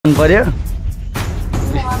पर्यो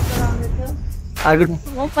अर्को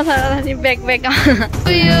म पछाडि ब्याक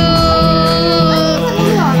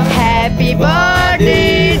ह्यापी बर्थडे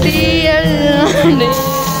डियर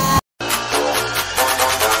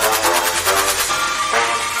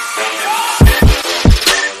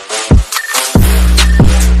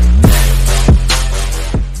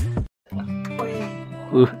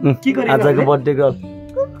आजको बर्थडे गर्ल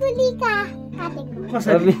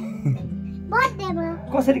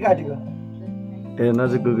कसरी काटेको हेर्न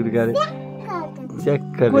चाहिँ कुकुरी काटे चेक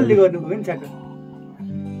कसले गर्नुभयो नि चेक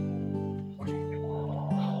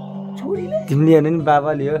तिमीले हेर्ने नि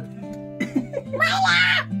बाबाले हो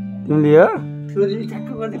तिमीले हो छोरीले ठ्याक्क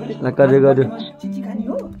गर्दै गर्यो चिची खानी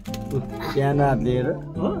हो सानो हात लिएर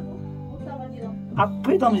हो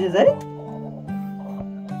आफै तम्सेछ है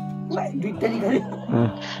दुईटा निकाल्यो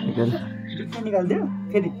दुईटा निकाल्दियो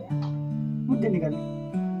फेरि मुद्दे निकाल्यो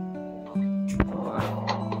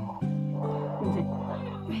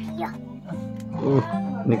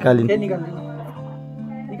निकालिन् निकाल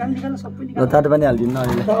सबै निकाल तातो पानी हालिदिनु न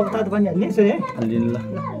अहिले अब तातो पानी हाल्ने यसो है हालिदिनु ल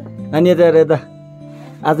नानी यता हेर यता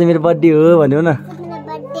आज मेरो बर्थडे हो भन्यो न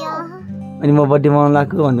अनि म बर्थडे मनाउनु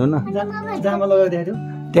लाग्छु भन्नु न जामा लगाइदियो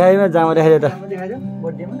त्यहीमा जामा देखाइदियो त देखाइदियो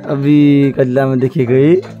बर्थडेमा अबि कति लामो देखेको है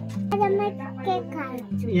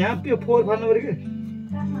यहाँ त्यो फोर फाल्नु पर्यो कि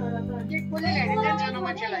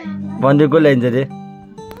भन्दै को ल्याइन्छ रे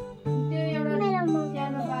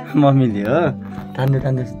मम्मीले हो तान्नु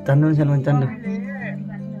सानो तान्नु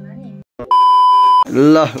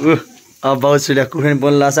ल अब बाउ छुल्या कुखुरा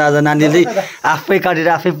बोल्ला छ आज नानीले आफै काटेर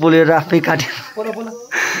आफै पोलेर आफै काटेर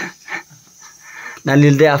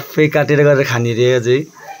नानीले आफै काटेर गरेर खाने रे अझै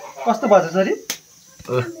कस्तो भएछ सरी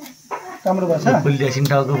राम्रो भएछ बोलिरहेछन्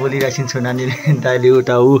टाउको बोलिरहेछन् छु नानीले दाइले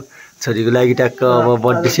उता ऊ छोरीको लागि ट्याक्क अब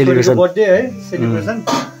बर्थडे सेलिब्रेसन बर्थडे है सेलिब्रेसन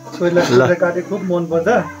छोरीलाई काटे खुब मन पर्छ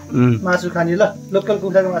मासु खाने ल लोकल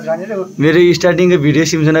कुखुराको मासु खाने रे मेरो स्टार्टिङको भिडियो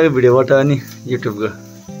सिमसोनाको भिडियोबाट अनि युट्युबको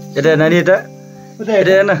यता नानी यता हेर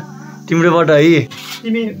न तिम्रोबाट है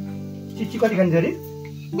तिमी चिची कति खान्छ अरे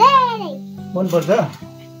मन पर्छ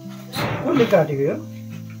कसले काटेको यो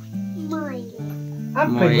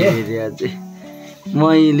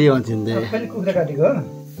मैले भन्छु नि कहिले कुखुरा काटेको हो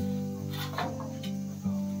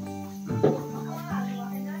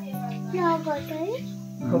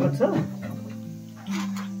खबर छ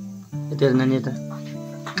यता नानी यता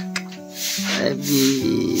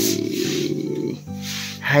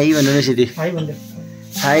हाई भन्नु न सिधै हाई भन्दै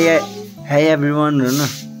हाई एभ्रिवान भन्नु न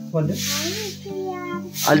भन्दै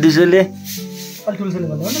अलि दुसोले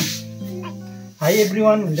भन्नु हो न हाई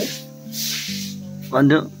एभ्रिवान भन्दै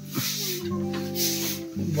भन्नु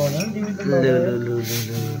भन तिमी त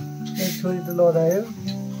छोरी त लडायो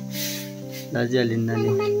दाजु हालिन् नानी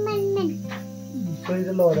छोरी त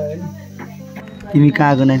लडायो नि तिमी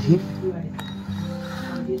कहाँ गएको नानी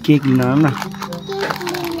केक लिन न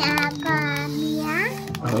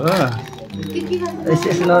हो यसो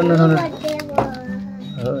लाउनु हो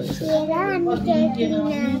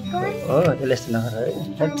त्यसले यस्तो नगर है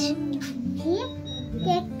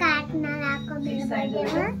केक काट्न आएको मेरो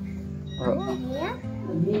बर्थडेमा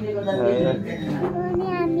अनि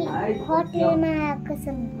हामी होटलमा आएको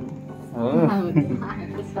छौँ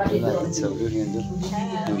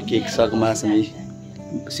केक सकमा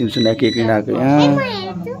सिमसुना केक लिन आएको यहाँ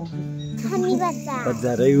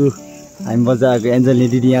बजार है ऊ हामी बजार आएको एन्जलनी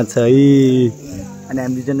दिदी यहाँ छ है अनि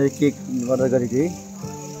हामी दुईजना केक अर्डर गरेको है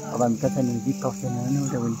अब हामी कहाँ छैन गीत पाउँदैन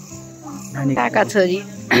उता पनि नानी काका छोरी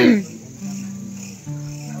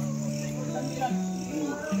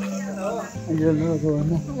म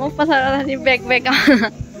पछाडि ब्याक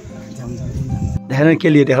देखाउन के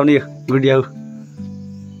लियो देखाउने यो गुडिया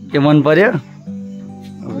के मन पर्यो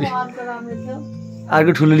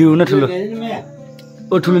अर्को ठुलो लिऊ न ठुलो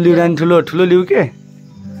ओ ठुलो लिऊ नानी ठुलो लिऊ के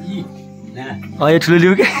यो ठुलो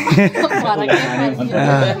लिऊ के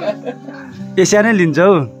यो सानै लिन्छ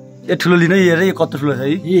हौ यो ठुलो लिनु हेर यो कत्रो ठुलो छ है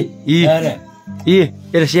यो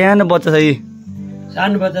सानो बच्चा छ यी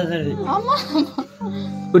सानो बच्चा छ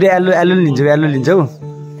उयो एल्लो लिन्छौ लिन्छौ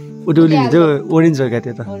उयो लिन्छौ ओरेन्ज हो क्या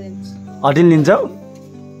त्यो त हटिन लिन्छौ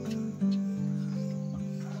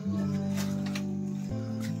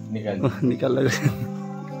निकाल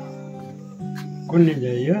कुन लिन्छ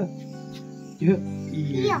यो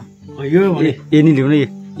ए नि लिऊ न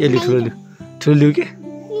यसले ठुलो लिऊ के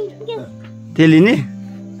त्यो लिने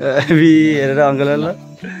हेरेर अङ्कल ल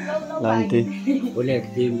उसलाई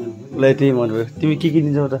त्यही मन पऱ्यो तिमी के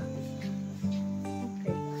लिन्छौ त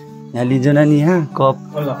यहाँ लिन्छौ नानी यहाँ कप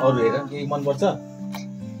अरू हेर के मन पर्छ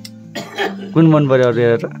कुन मन पर्यो अरू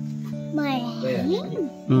हेर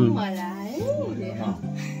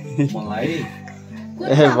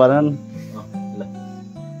ए भन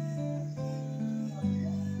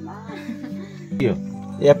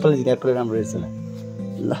एप्पल राम्रो रहेछ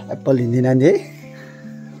ल एप्पल हिँड्ने नानी है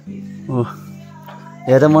ओ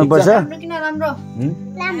हेर्दा मनपर्छ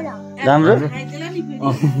राम्रो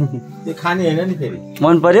त्यो खाने हैन नि फेरि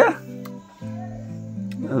मन पर्यो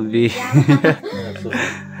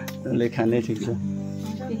ले खाने ठिक छ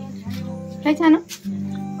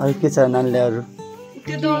अरू के छ नानीले अरू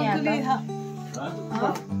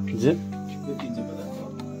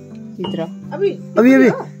अभी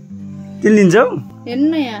तिन लिन्छौ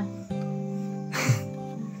हेर्नु यहाँ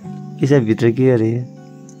के छ भित्र के अरे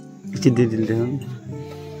एकछिन दिदी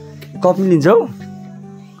कप लिन्छौ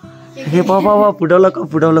ए पापा फुटाउला कप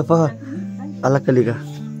फुटाउला प अलक्कलीका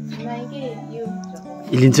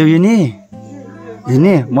लिन्छौ यो नि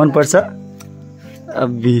लिने मनपर्छ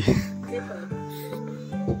अबी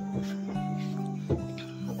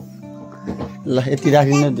ल यति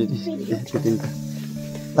राखिदिनु दिदी यति ल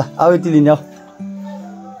अब यति लिने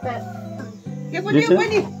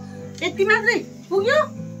यति मात्रै पुग्यो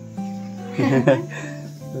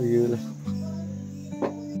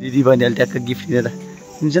दिदी बहिनीहरूले ट्याक्क गिफ्ट लिएर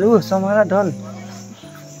हुन्छ ऊ समारा ढल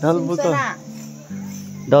बोक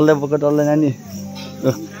डल्लै बोक डल्लै नानी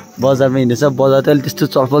बजारमा हिँड्दैछ बजार त अहिले त्यस्तो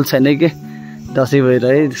चलपल छैन के दसैँ भएर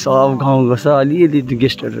है सब गाउँको छ अलिअलि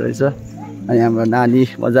गेस्टहरू रहेछ अनि हाम्रो नानी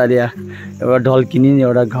मजाले एउटा ढल किनिन्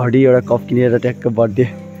एउटा घडी एउटा कप किनेर ट्याक्क बर्थडे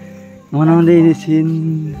मनाउँदै निछिन्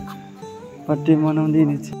बर्थडे मनाउँदै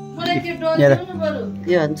निछिन्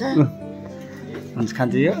के भन्छ हुन्छ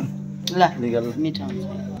खान्छु यो ल मिठो हुन्छ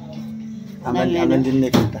हाम्रो दिने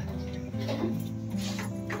त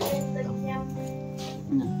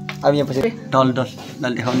अब यहाँ पछि डल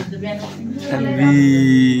देखाउनु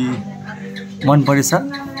मन परेछ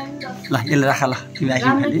ल यसले राख ल तिमी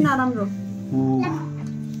आइकन खाली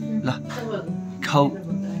ल खाऊ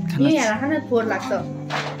फोहोर लाग्छ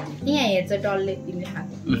यहाँ हेर्छ डलले तिमीले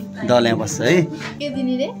खाएको डल यहाँ बस्छ है के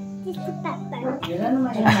दिने रे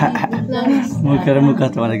मुख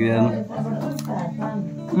तपाईँलाई गिराउनु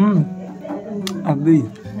अबी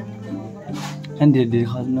अनि धेरै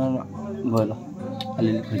खानु भयो ल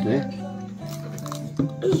अलिअलि खुट्यो है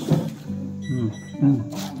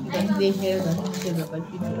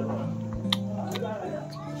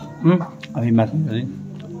अब माथि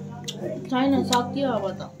छैन सक्यो अब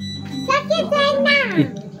त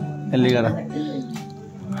यसले गर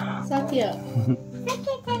सक्यो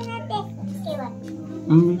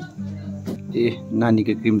ए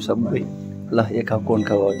नानीको क्रिम सबै ल एक खाऊ कोन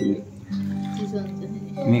खाऊ अब तिमी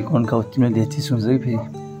कोन खाऊ तिमीले धेरै चिसो हुन्छ कि फेरि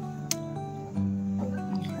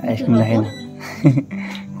आइसक्रिम राखेन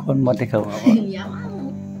कोन मात्रै खाऊ अब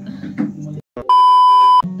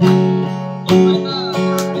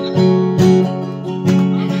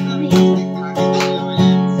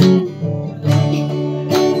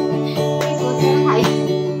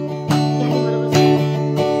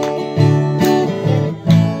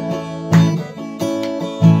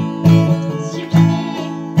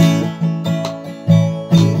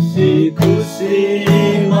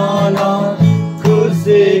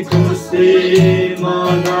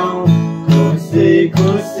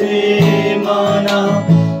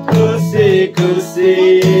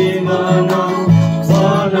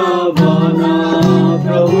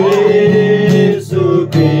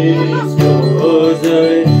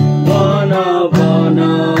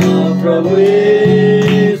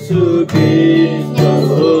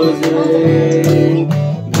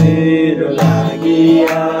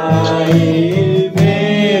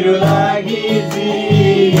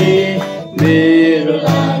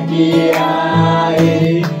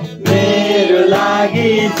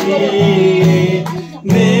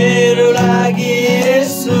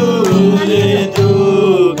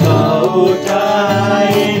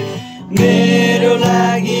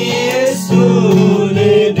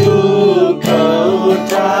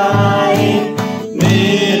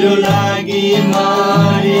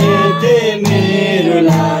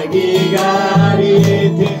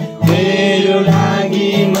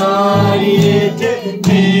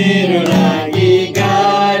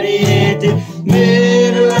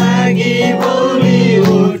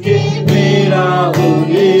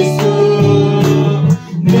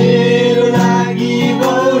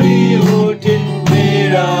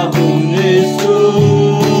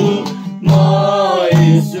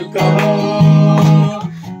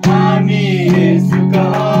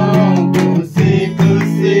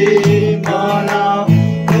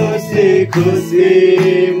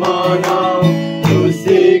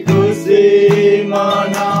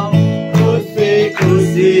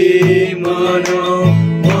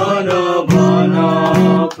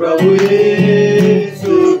प्रभु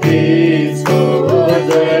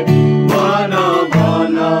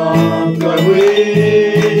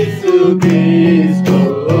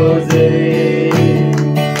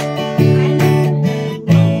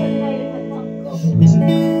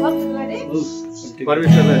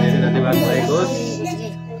परमेश्वरलाई धेरै धन्यवाद भएको होस्।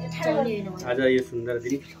 आज यो सुन्दर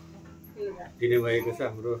दिन दिनुभएको छ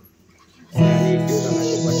हाम्रो नानी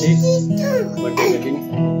सिम्सोनाको बर्थडेको दिन।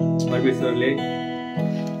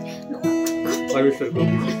 परमेश्वरको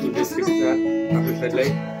विशेष उद्देश्यका साथ आफ्नो छोरीलाई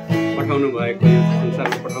पठाउनु भएको, यो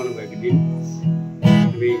संसारमा पठाउनु भएको दिन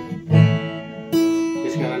हामी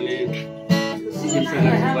त्यस कारणले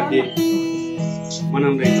सिम्सोनाको बर्थडे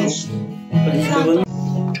मनाउँदैछौँ।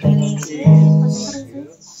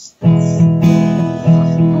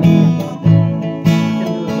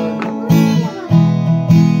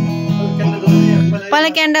 पहिला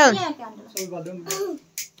क्यान्डल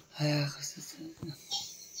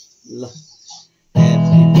ल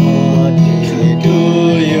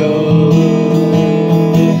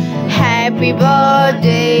Happy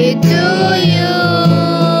birthday to you.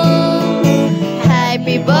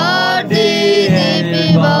 Happy birthday, happy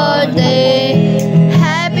birthday,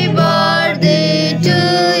 happy birthday to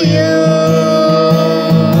you.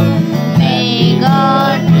 May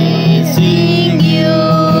God blessing you.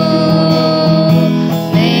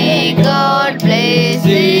 May God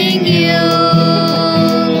blessing you.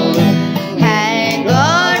 And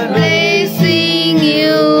God blessing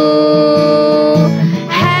you.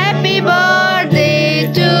 Happy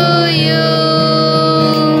birthday to you.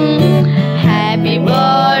 Happy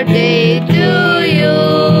birthday to you.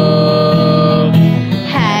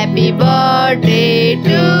 Happy birthday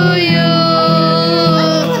to you.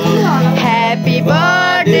 Happy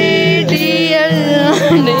birthday, dear.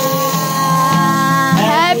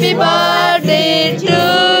 Happy birthday to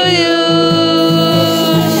you.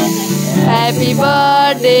 Happy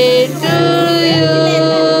birthday to you.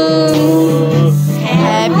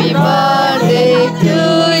 Happy birthday to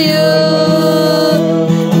you.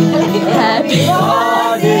 Happy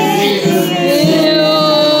birthday to you.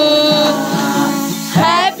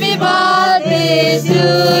 Happy birthday to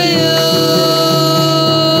you.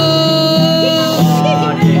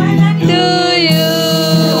 To you.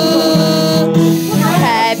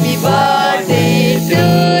 Happy birthday to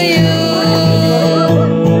you.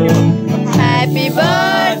 Happy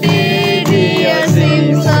birthday, dear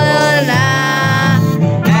Simsona.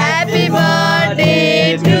 Happy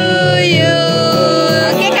birthday to you.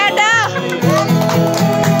 Okay, kata.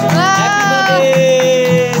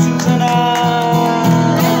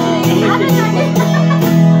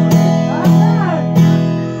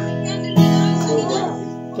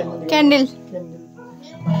 Candle.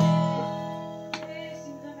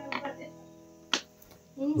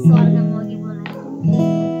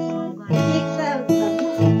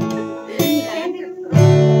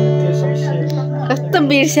 कस्तो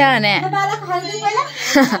बिर्स्या भने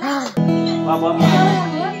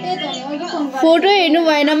photo हेर्नु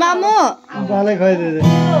भएन मामु। बालै खुवाइदियो।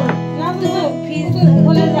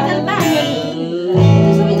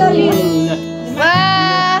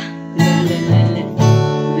 वाह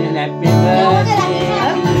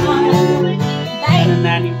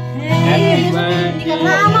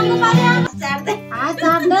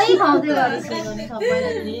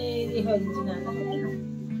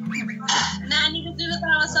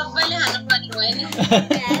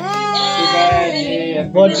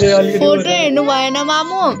photo हेर्नु भएन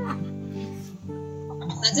मामु।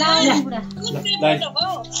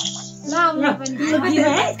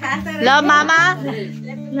 ल मामा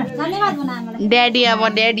daddy, अब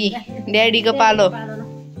ड्याडीको पालो।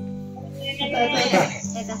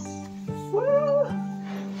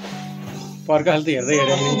 पर्खाल त हेर्दै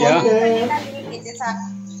हेरेर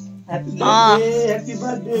Happy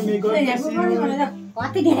birthday, may God bless you.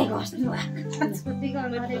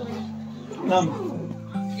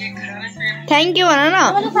 Thank you भन न।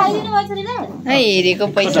 हेरेको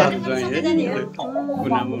पैसा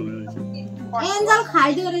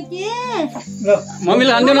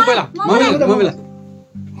मम्मीलाई हान्दिउ न पहिला। मम्मीलाई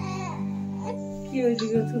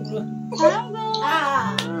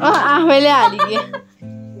आफैले हालिदिए।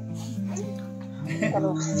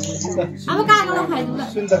 अब कागलो खाइदिउ ल।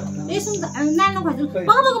 ए सुन नानो खाइदिउ।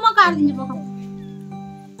 पका म काट्दिन्छु पका।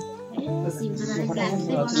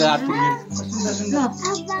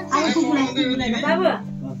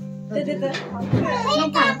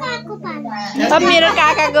 अब मेरो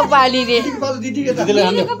काकाको पाली रे।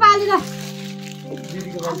 दिदीको पाली ल।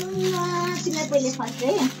 तिमीलाई पहिले फर्स्ट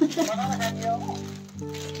है।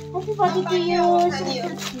 Happy birthday to you,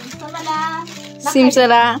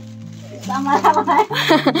 सिम्सोना।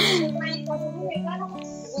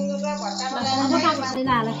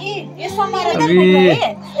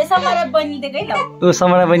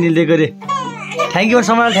 समरा बहिनीले दिएको रे। Thank you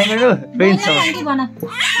Samra, thank you बहिनी समरा।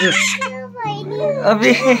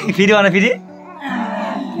 फेरि भन, फेरि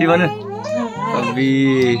भन्नु। अबी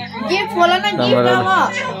गिफ्ट होला न गिफ्ट अब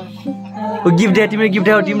ओ गिफ्ट दे तिम्रो गिफ्ट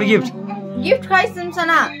हो तिम्रो गिफ्ट गिफ्ट खाइ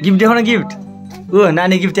सिम्सना गिफ्ट देखाउन गिफ्ट ओ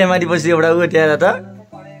नानी गिफ्ट त्यहाँ माथि बसी एउटा उ त्यहाँ त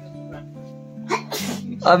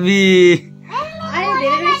अबी अहिले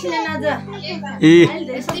धेरै बेसिन नज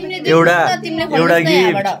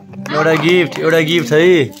एउटा गिफ्ट है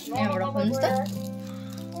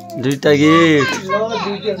दुईटा गिफ्ट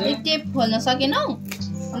टेप खोल्न सकेनौ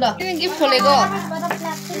ल तिमी गिफ्ट खोलेको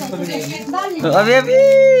अबे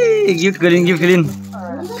गिफ्ट खोलिन्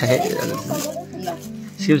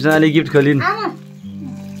सिम्सनाले गिफ्ट खोलिन्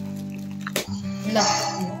ल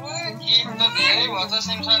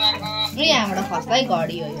यहाँबाट खस्दै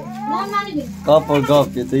घडी हो यो कपाल गफ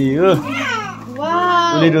यो चाहिँ हो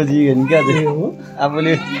उसले रोजी हेर्नु क्या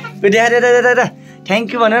आफूले देखा थ्याङ्क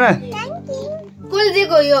यू भन न कुल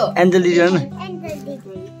दिएको यो एन्जल दिदी भन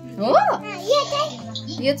हो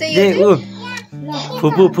यो चाहिँ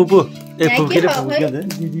फुपू ए फुपू के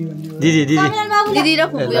दिदी दिदी र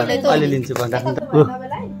फुपू एउटै त अहिले लिन्छु भन्दा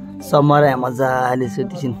समर मजाले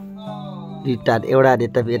सुतिसिन् दुईटा एउटा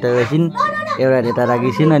डेटा यता गएछिन् एउटा डेटा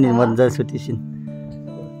राखिसिन् अनि मजाले सुतिसिन्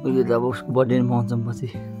उयो त अब उसको बर्थडे मनाउँछौँ पछि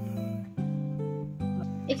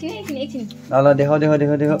एकछिन ल देखाऊ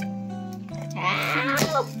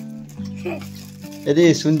यदि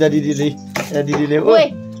सुन्दा दिदीले ओ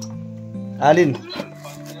हालिन्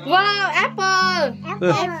वाउ एप्पल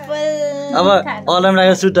अब अलार्म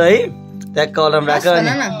राखेर सुत है ट्याक्क अलार्म राख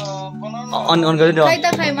अनि अन गर्ने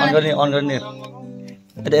अन गर्ने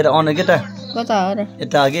यता अन के त कता हो र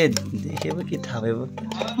यता के देख्यो कि थाहा भयो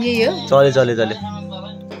यही हो चले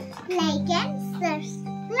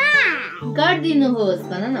गरिदिनुहोस्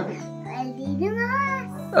भन न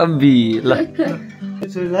अबी ल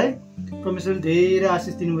छोरीलाई परमेश्वरले धेरै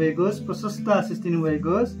आशिष दिनुभएको होस् प्रशस्त आशिष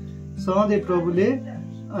दिनुभएको होस् सधैँ प्रभुले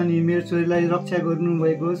अनि मेरो छोरीलाई रक्षा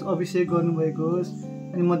गर्नुभएको होस् अभिषेक गर्नुभएको होस्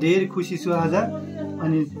अनि म धेरै खुसी छु आज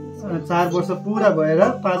अनि 4 वर्ष पुरा भएर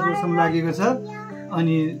 5 वर्षमा लागेको छ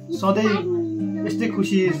अनि सधैँ यस्तै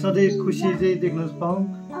खुसी चाहिँ देख्न पाऊँ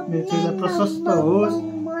मेरो छोरीलाई प्रशस्त होस्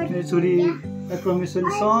मेरो छोरी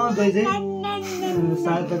परमेश्वरले सधैँ चाहिँ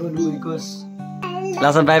सहायता गर्नुभएको होस्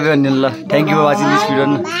लास्ट बाई बाई भन्नु ल thank you for watching this video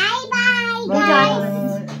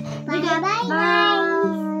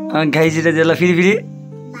guys र ल फेरि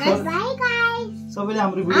सबैले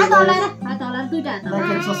हाम्रो भिडियोलाई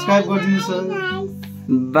सब्स्क्राइब गरिदिनुहोस्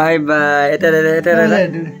बाई बाई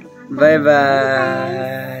बाई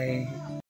बाई